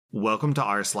Welcome to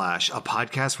r/, a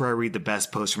podcast where I read the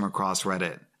best posts from across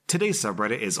Reddit. Today's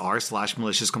subreddit is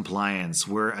r/Maliciouscompliance,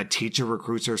 where a teacher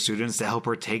recruits her students to help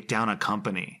her take down a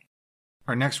company.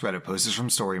 Our next Reddit post is from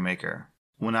Storymaker.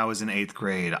 When I was in 8th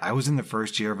grade, I was in the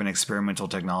first year of an experimental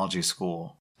technology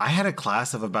school. I had a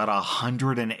class of about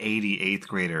 180 8th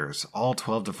graders, all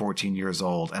 12 to 14 years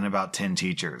old, and about 10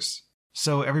 teachers.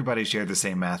 So everybody shared the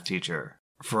same math teacher.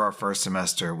 For our first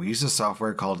semester, we used a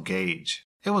software called Gauge.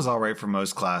 It was alright for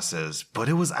most classes, but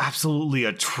it was absolutely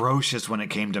atrocious when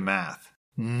it came to math.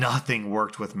 Nothing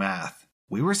worked with math.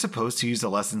 We were supposed to use the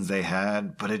lessons they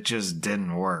had, but it just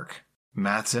didn't work.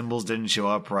 Math symbols didn't show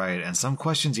up right, and some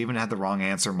questions even had the wrong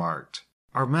answer marked.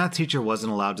 Our math teacher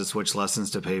wasn't allowed to switch lessons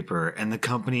to paper, and the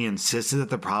company insisted that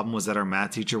the problem was that our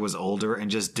math teacher was older and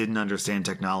just didn't understand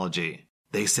technology.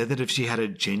 They said that if she had a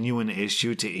genuine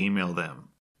issue to email them.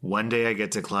 One day I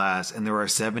get to class, and there are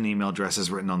 7 email addresses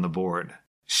written on the board.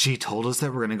 She told us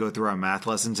that we're going to go through our math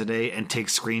lesson today and take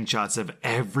screenshots of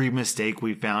every mistake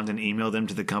we found and email them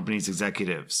to the company's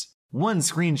executives. 1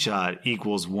 screenshot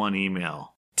equals 1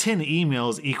 email. 10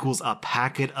 emails equals a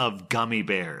packet of gummy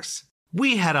bears.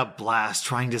 We had a blast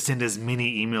trying to send as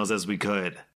many emails as we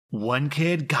could. One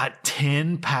kid got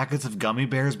 10 packets of gummy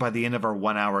bears by the end of our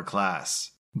 1-hour class.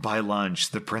 By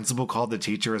lunch, the principal called the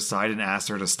teacher aside and asked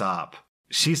her to stop.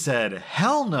 She said,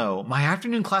 "Hell no, my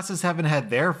afternoon classes haven't had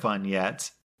their fun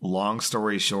yet." Long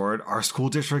story short, our school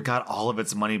district got all of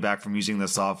its money back from using the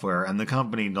software and the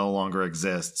company no longer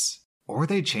exists. Or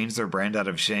they changed their brand out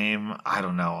of shame. I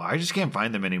don't know, I just can't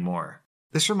find them anymore.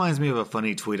 This reminds me of a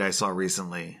funny tweet I saw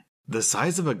recently. The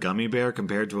size of a gummy bear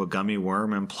compared to a gummy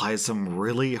worm implies some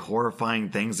really horrifying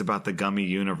things about the gummy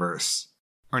universe.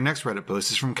 Our next Reddit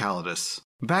post is from Calidus.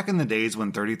 Back in the days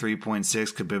when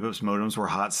 33.6 kbps modems were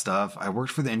hot stuff, I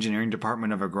worked for the engineering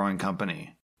department of a growing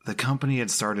company. The company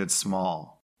had started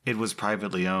small. It was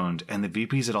privately owned, and the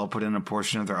VPs had all put in a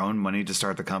portion of their own money to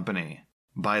start the company.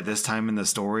 By this time in the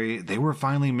story, they were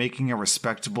finally making a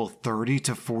respectable 30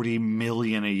 to 40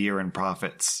 million a year in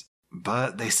profits.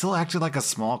 But they still acted like a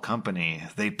small company.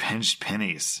 They pinched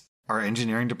pennies. Our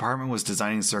engineering department was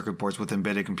designing circuit boards with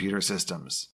embedded computer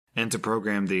systems. And to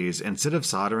program these, instead of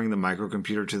soldering the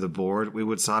microcomputer to the board, we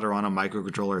would solder on a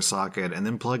microcontroller socket and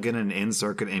then plug in an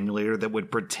in-circuit emulator that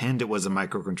would pretend it was a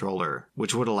microcontroller,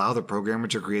 which would allow the programmer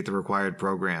to create the required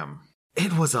program.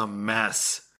 It was a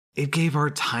mess. It gave our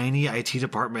tiny IT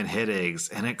department headaches,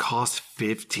 and it cost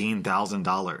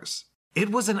 $15,000. It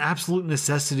was an absolute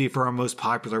necessity for our most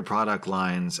popular product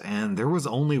lines, and there was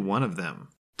only one of them.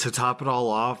 To top it all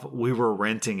off, we were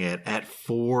renting it at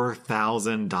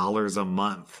 $4,000 a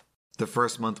month. The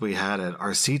first month we had it,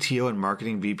 our CTO and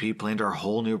marketing VP planned our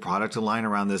whole new product line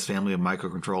around this family of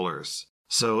microcontrollers.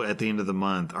 So at the end of the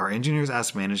month, our engineers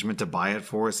asked management to buy it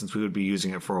for us since we would be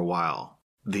using it for a while.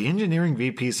 The engineering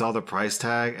VP saw the price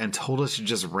tag and told us to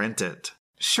just rent it.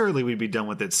 Surely we'd be done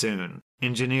with it soon.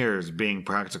 Engineers, being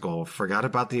practical, forgot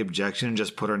about the objection and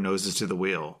just put our noses to the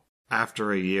wheel.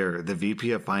 After a year, the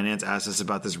VP of Finance asked us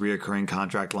about this reoccurring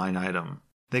contract line item.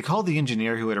 They called the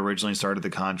engineer who had originally started the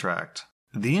contract.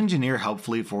 The engineer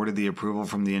helpfully forwarded the approval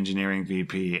from the engineering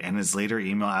VP and his later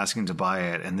email asking to buy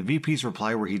it, and the VP's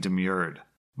reply where he demurred.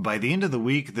 By the end of the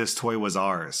week, this toy was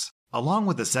ours. Along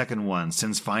with the second one,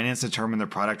 since Finance determined the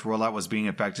product rollout was being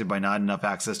affected by not enough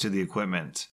access to the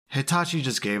equipment. Hitachi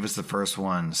just gave us the first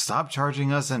one, stopped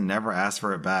charging us, and never asked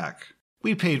for it back.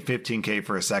 We paid $15,000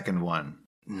 for a second one.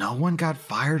 No one got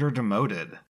fired or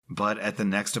demoted. But at the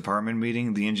next department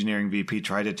meeting, the engineering VP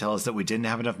tried to tell us that we didn't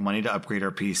have enough money to upgrade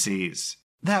our PCs.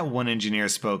 That one engineer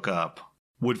spoke up.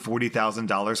 Would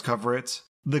 $40,000 cover it?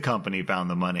 The company found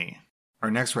the money.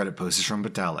 Our next Reddit post is from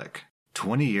Vitalik.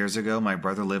 20 years ago, my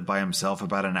brother lived by himself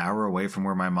about an hour away from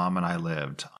where my mom and I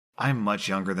lived. I'm much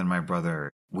younger than my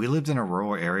brother. We lived in a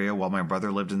rural area while my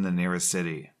brother lived in the nearest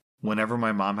city. Whenever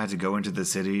my mom had to go into the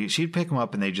city, she'd pick him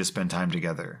up and they'd just spend time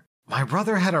together. My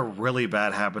brother had a really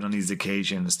bad habit on these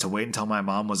occasions to wait until my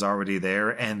mom was already there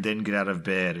and then get out of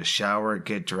bed, shower,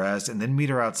 get dressed, and then meet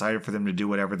her outside for them to do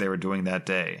whatever they were doing that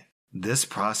day. This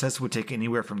process would take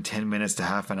anywhere from 10 minutes to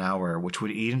half an hour, which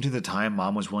would eat into the time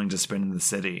mom was willing to spend in the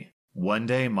city. One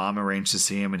day, mom arranged to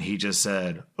see him and he just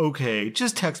said, "Okay,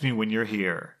 just text me when you're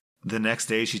here." The next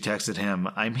day, she texted him,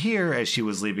 "I'm here," as she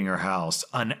was leaving her house,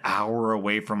 an hour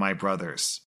away from my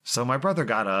brother's. So my brother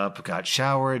got up, got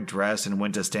showered, dressed, and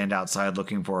went to stand outside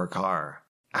looking for her car.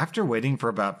 After waiting for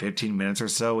about 15 minutes or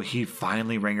so, he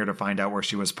finally rang her to find out where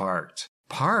she was parked.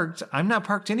 "Parked? I'm not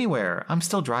parked anywhere. I'm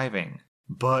still driving."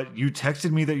 "But you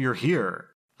texted me that you're here."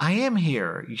 "I am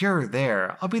here. You're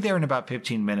there. I'll be there in about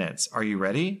 15 minutes. Are you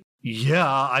ready?"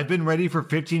 "Yeah, I've been ready for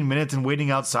 15 minutes and waiting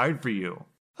outside for you."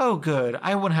 "Oh good,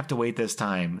 I won't have to wait this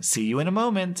time. See you in a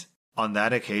moment." On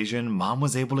that occasion, Mom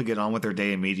was able to get on with her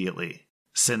day immediately.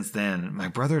 Since then, my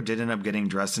brother did end up getting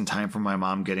dressed in time for my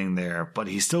mom getting there, but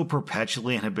he's still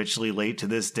perpetually and habitually late to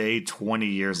this day 20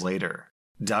 years later.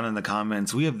 Down in the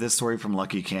comments, we have this story from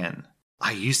Lucky Ken.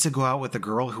 "I used to go out with a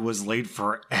girl who was late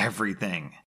for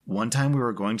everything. One time we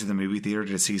were going to the movie theater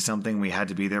to see something. We had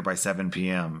to be there by 7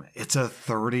 p.m. It's a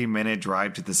 30-minute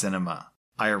drive to the cinema.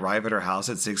 I arrive at her house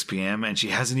at 6 p.m. and she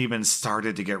hasn't even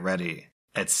started to get ready.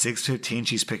 At 6:15,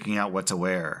 she's picking out what to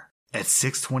wear. At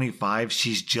 6:25,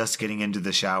 she's just getting into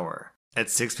the shower. At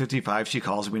 6:55, she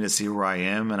calls me to see where I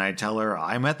am, and I tell her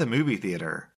I'm at the movie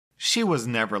theater. She was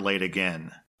never late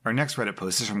again." Our next Reddit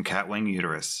post is from Catwing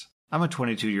Uterus. "I'm a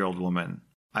 22-year-old woman.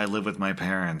 I live with my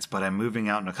parents, but I'm moving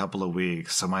out in a couple of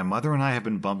weeks, so my mother and I have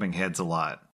been bumping heads a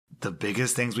lot. The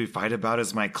biggest things we fight about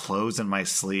is my clothes and my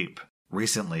sleep.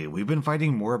 Recently, we've been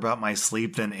fighting more about my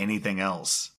sleep than anything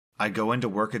else. I go into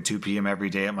work at 2 p.m. every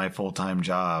day at my full-time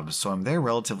job, so I'm there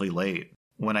relatively late.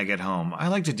 When I get home, I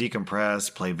like to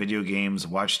decompress, play video games,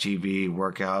 watch TV,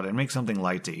 work out, and make something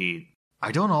light to eat.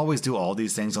 I don't always do all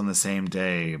these things on the same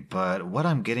day, but what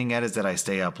I'm getting at is that I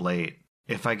stay up late.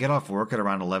 If I get off work at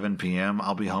around 11 p.m.,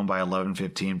 I'll be home by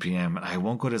 11:15 p.m., and I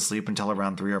won't go to sleep until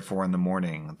around 3 or 4 in the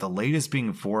morning, the latest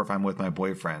being 4 if I'm with my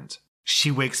boyfriend. She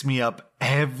wakes me up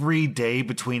every day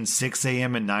between 6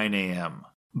 a.m. and 9 a.m.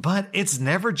 But it's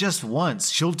never just once.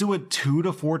 She'll do it 2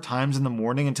 to 4 times in the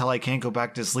morning until I can't go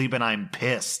back to sleep, and I'm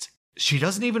pissed. She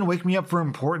doesn't even wake me up for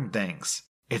important things.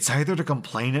 It's either to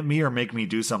complain at me or make me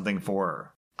do something for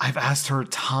her. I've asked her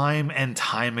time and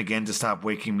time again to stop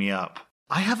waking me up.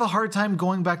 I have a hard time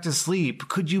going back to sleep.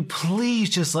 Could you please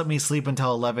just let me sleep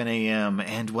until 11 a.m.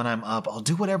 and when I'm up, I'll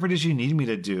do whatever it is you need me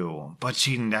to do." But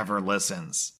she never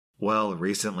listens. Well,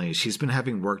 recently, she's been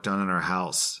having work done in her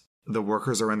house. The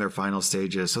workers are in their final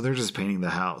stages, so they're just painting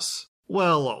the house.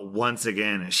 Well, once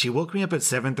again, she woke me up at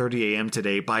 7:30 a.m.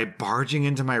 today by barging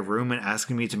into my room and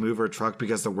asking me to move her truck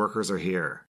because the workers are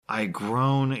here. I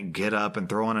groan, get up, and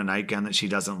throw on a nightgown that she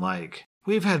doesn't like.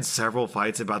 We've had several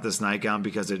fights about this nightgown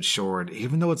because it's short,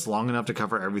 even though it's long enough to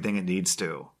cover everything it needs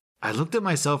to. I looked at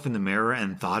myself in the mirror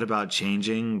and thought about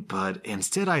changing, but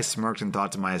instead I smirked and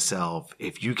thought to myself,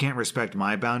 if you can't respect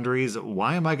my boundaries,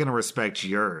 why am I going to respect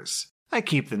yours? I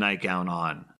keep the nightgown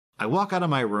on. I walk out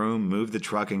of my room, move the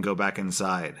truck, and go back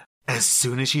inside. As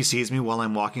soon as she sees me while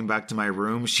I'm walking back to my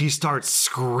room, she starts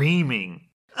screaming.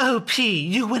 "OP,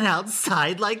 you went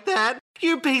outside like that?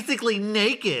 You're basically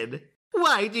naked.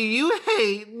 Why do you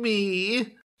hate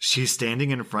me?" She's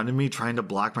standing in front of me trying to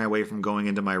block my way from going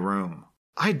into my room.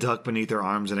 I duck beneath her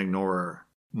arms and ignore her.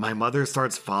 My mother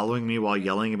starts following me while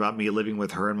yelling about me living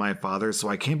with her and my father, so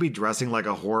I can't be dressing like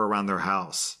a whore around their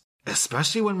house,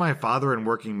 especially when my father and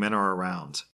working men are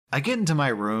around. I get into my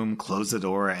room, close the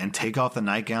door, and take off the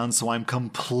nightgown so I'm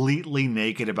completely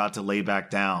naked about to lay back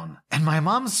down. And my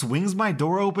mom swings my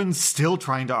door open, still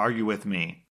trying to argue with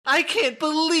me. "I can't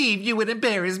believe you would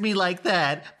embarrass me like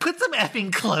that. Put some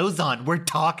effing clothes on, we're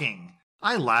talking."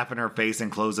 I laugh in her face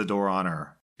and close the door on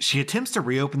her. She attempts to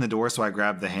reopen the door, so I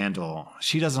grab the handle.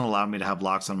 She doesn't allow me to have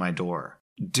locks on my door.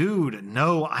 "Dude,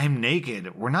 no, I'm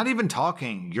naked. We're not even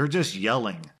talking. You're just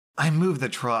yelling." I move the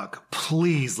truck.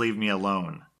 "Please leave me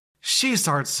alone." She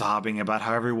starts sobbing about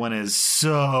how everyone is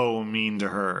so mean to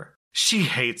her. She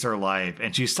hates her life,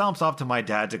 and she stomps off to my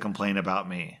dad to complain about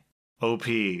me. "OP,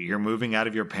 you're moving out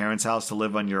of your parents' house to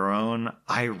live on your own?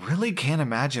 I really can't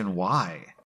imagine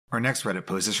why." Our next Reddit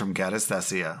post is from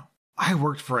Gadesthesia. "I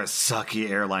worked for a sucky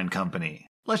airline company.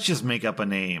 Let's just make up a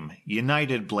name.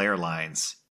 United Blair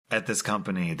Lines. At this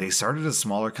company, they started a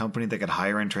smaller company that could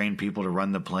hire and train people to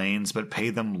run the planes, but pay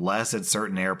them less at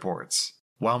certain airports.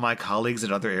 While my colleagues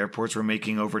at other airports were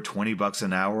making over $20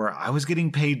 an hour, I was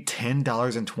getting paid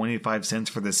 $10.25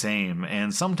 for the same,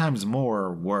 and sometimes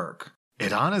more, work.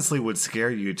 It honestly would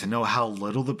scare you to know how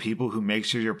little the people who make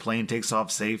sure your plane takes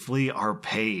off safely are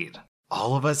paid.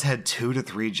 All of us had 2 to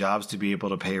 3 jobs to be able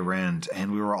to pay rent,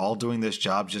 and we were all doing this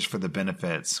job just for the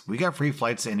benefits. We got free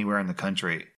flights to anywhere in the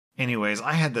country. Anyways,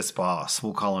 I had this boss,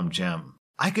 we'll call him Jim.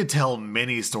 I could tell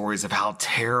many stories of how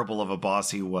terrible of a boss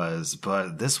he was,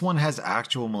 but this one has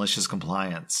actual malicious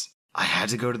compliance. I had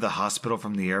to go to the hospital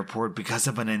from the airport because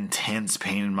of an intense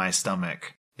pain in my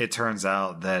stomach. It turns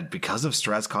out that because of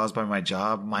stress caused by my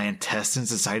job, my intestines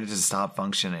decided to stop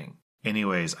functioning.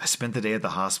 Anyways, I spent the day at the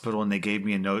hospital and they gave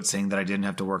me a note saying that I didn't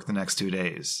have to work the next 2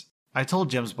 days. I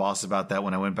told Jim's boss about that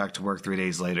when I went back to work 3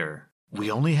 days later. We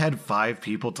only had 5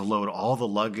 people to load all the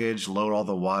luggage, load all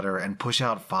the water, and push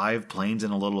out 5 planes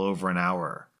in a little over an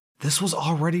hour. This was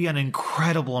already an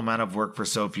incredible amount of work for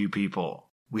so few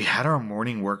people. We had our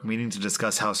morning work meeting to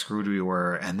discuss how screwed we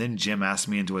were, and then Jim asked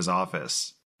me into his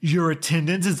office. "Your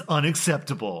attendance is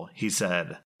unacceptable," he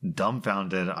said.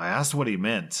 Dumbfounded, I asked what he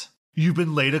meant. "You've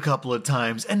been late a couple of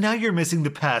times, and now you're missing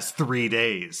the past 3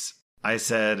 days." I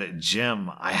said, "Jim,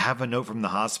 I have a note from the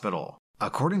hospital.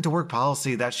 According to work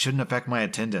policy, that shouldn't affect my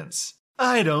attendance."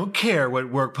 "I don't care what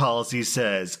work policy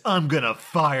says. I'm gonna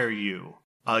fire you."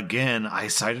 Again, I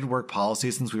cited work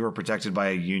policy since we were protected by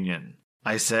a union.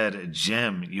 I said,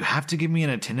 "Jim, you have to give me an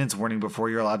attendance warning before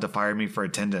you're allowed to fire me for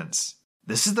attendance.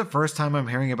 This is the first time I'm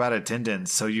hearing about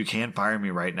attendance, so you can't fire me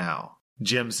right now."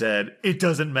 Jim said, "It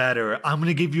doesn't matter. I'm going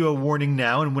to give you a warning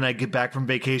now, and when I get back from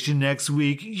vacation next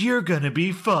week, you're going to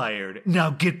be fired.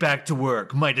 Now get back to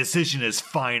work. My decision is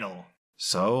final."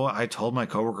 So I told my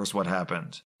coworkers what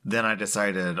happened. Then I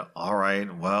decided,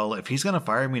 alright, well, if he's going to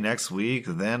fire me next week,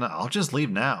 then I'll just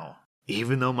leave now.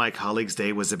 Even though my colleague's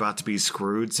day was about to be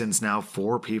screwed since now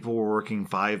 4 people were working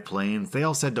 5 planes, they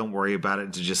all said don't worry about it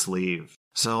and to just leave.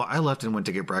 So I left and went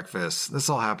to get breakfast. This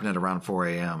all happened at around 4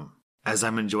 a.m. As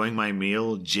I'm enjoying my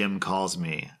meal, Jim calls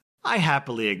me. I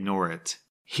happily ignore it.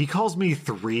 He calls me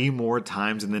 3 more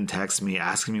times and then texts me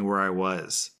asking me where I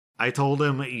was. I told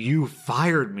him, "You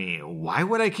fired me. Why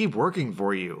would I keep working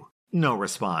for you?" No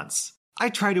response. I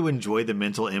try to enjoy the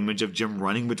mental image of Jim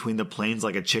running between the planes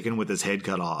like a chicken with his head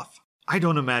cut off. I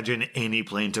don't imagine any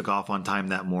plane took off on time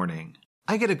that morning.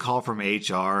 I get a call from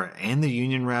HR and the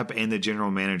union rep and the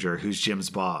general manager, who's Jim's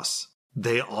boss.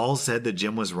 They all said that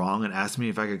Jim was wrong and asked me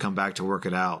if I could come back to work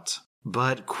it out.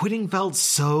 But quitting felt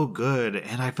so good,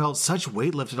 and I felt such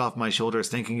weight lifted off my shoulders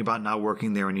thinking about not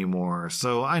working there anymore,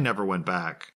 so I never went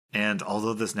back. And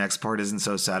although this next part isn't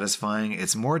so satisfying,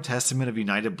 it's more a testament of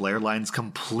United Blair Line's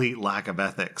complete lack of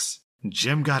ethics.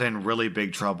 Jim got in really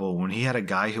big trouble when he had a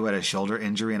guy who had a shoulder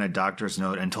injury and a doctor's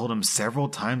note and told him several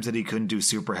times that he couldn't do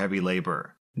super heavy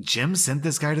labor. Jim sent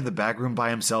this guy to the back room by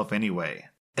himself anyway.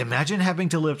 Imagine having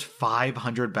to lift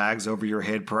 500 bags over your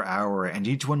head per hour and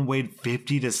each one weighed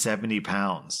 50 to 70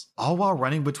 pounds, all while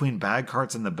running between bag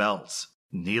carts and the belts.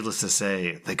 Needless to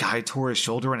say, the guy tore his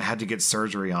shoulder and had to get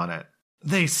surgery on it.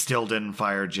 They still didn't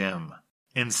fire Jim.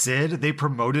 Instead, they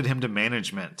promoted him to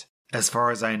management. As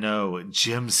far as I know,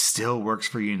 Jim still works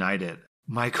for United.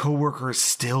 My coworker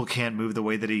still can't move the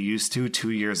way that he used to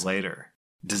 2 years later.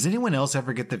 Does anyone else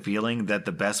ever get the feeling that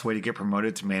the best way to get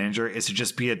promoted to manager is to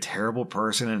just be a terrible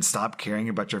person and stop caring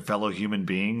about your fellow human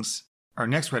beings? Our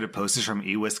next Reddit post is from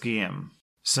eWhiskeyM.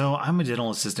 So, I'm a dental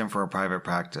assistant for a private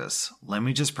practice. Let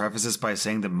me just preface this by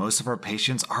saying that most of our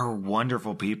patients are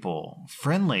wonderful people,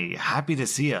 friendly, happy to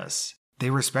see us. They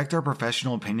respect our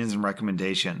professional opinions and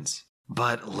recommendations.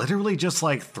 But literally just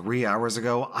like 3 hours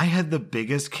ago, I had the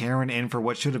biggest Karen in for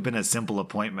what should have been a simple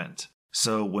appointment.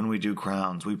 So when we do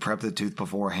crowns, we prep the tooth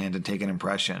beforehand and take an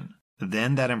impression.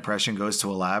 Then that impression goes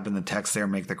to a lab and the techs there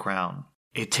make the crown.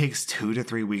 It takes 2 to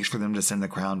 3 weeks for them to send the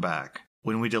crown back.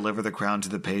 When we deliver the crown to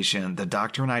the patient, the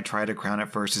doctor and I try to crown it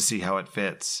first to see how it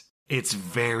fits. It's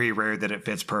very rare that it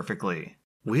fits perfectly.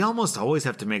 We almost always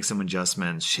have to make some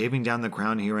adjustments, shaving down the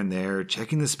crown here and there,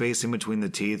 checking the space in between the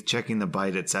teeth, checking the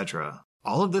bite, etc.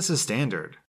 All of this is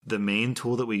standard. The main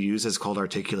tool that we use is called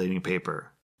articulating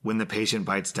paper. When the patient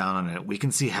bites down on it, we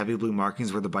can see heavy blue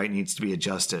markings where the bite needs to be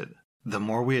adjusted. The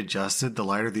more we adjust it, the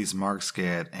lighter these marks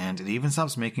get, and it even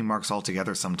stops making marks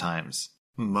altogether sometimes.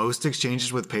 Most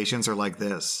exchanges with patients are like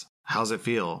this. How's it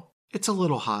feel? It's a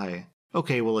little high.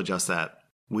 Okay, we'll adjust that.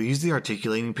 We use the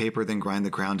articulating paper, then grind the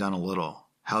crown down a little.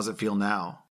 How's it feel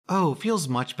now? Oh, feels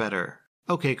much better.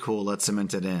 Okay, cool, let's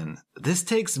cement it in. This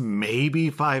takes maybe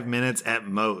 5 minutes at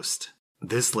most.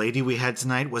 This lady we had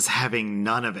tonight was having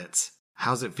none of it.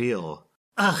 How's it feel?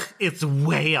 Ugh, it's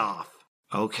way off.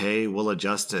 Okay, we'll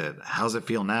adjust it. How's it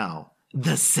feel now?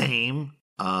 The same.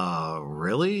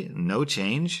 Really? No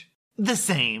change? The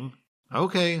same.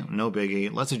 Okay, no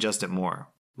biggie. Let's adjust it more.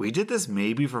 We did this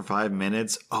maybe for 5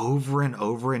 minutes, over and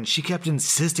over, and she kept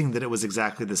insisting that it was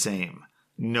exactly the same.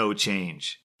 No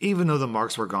change. Even though the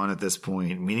marks were gone at this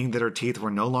point, meaning that her teeth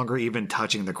were no longer even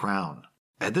touching the crown.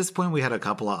 At this point, we had a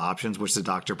couple of options which the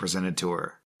doctor presented to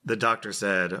her. The doctor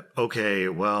said, okay,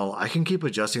 well, I can keep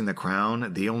adjusting the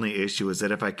crown. The only issue is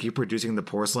that if I keep reducing the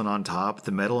porcelain on top,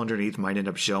 the metal underneath might end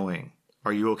up showing.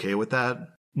 Are you okay with that?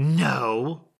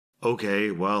 No. Okay,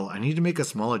 well, I need to make a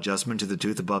small adjustment to the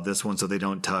tooth above this one so they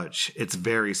don't touch. It's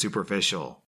very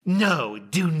superficial. No,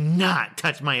 do not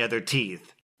touch my other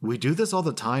teeth. We do this all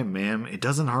the time, ma'am. It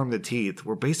doesn't harm the teeth.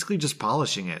 We're basically just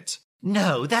polishing it.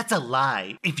 No, that's a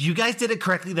lie. If you guys did it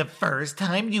correctly the first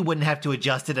time, you wouldn't have to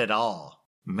adjust it at all.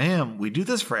 Ma'am, we do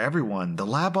this for everyone. The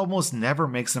lab almost never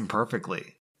makes them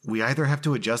perfectly. We either have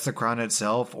to adjust the crown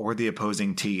itself or the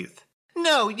opposing teeth.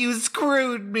 No, you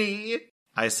screwed me.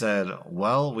 I said,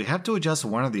 well, we have to adjust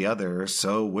one or the other,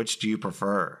 so which do you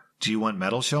prefer? Do you want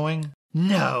metal showing?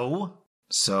 No.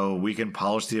 So we can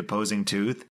polish the opposing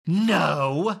tooth?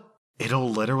 No. It'll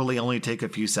literally only take a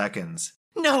few seconds.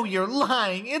 No, you're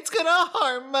lying. It's gonna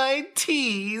harm my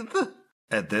teeth.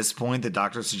 At this point, the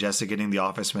doctor suggested getting the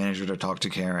office manager to talk to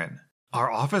Karen.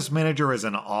 Our office manager is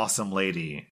an awesome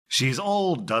lady. She's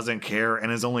old, doesn't care,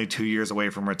 and is only 2 years away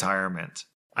from retirement.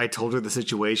 I told her the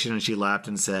situation and she laughed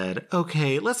and said,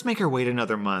 okay, let's make her wait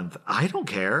another month. I don't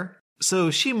care.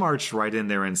 So she marched right in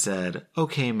there and said,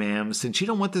 okay, ma'am, since you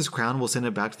don't want this crown, we'll send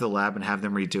it back to the lab and have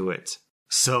them redo it.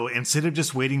 So instead of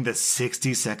just waiting the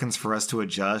 60 seconds for us to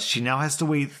adjust, she now has to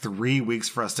wait 3 weeks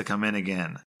for us to come in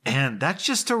again. And that's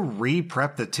just to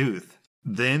re-prep the tooth.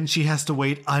 Then she has to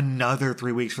wait another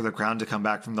 3 weeks for the crown to come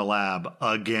back from the lab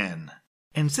again.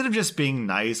 Instead of just being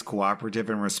nice, cooperative,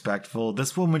 and respectful,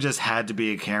 this woman just had to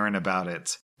be a Karen about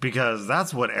it. Because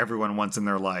that's what everyone wants in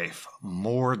their life.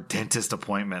 More dentist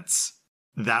appointments.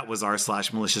 That was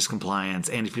r/maliciouscompliance,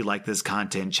 and if you like this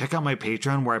content, check out my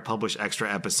Patreon where I publish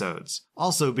extra episodes.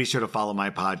 Also, be sure to follow my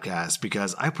podcast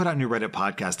because I put out new Reddit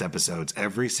podcast episodes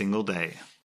every single day.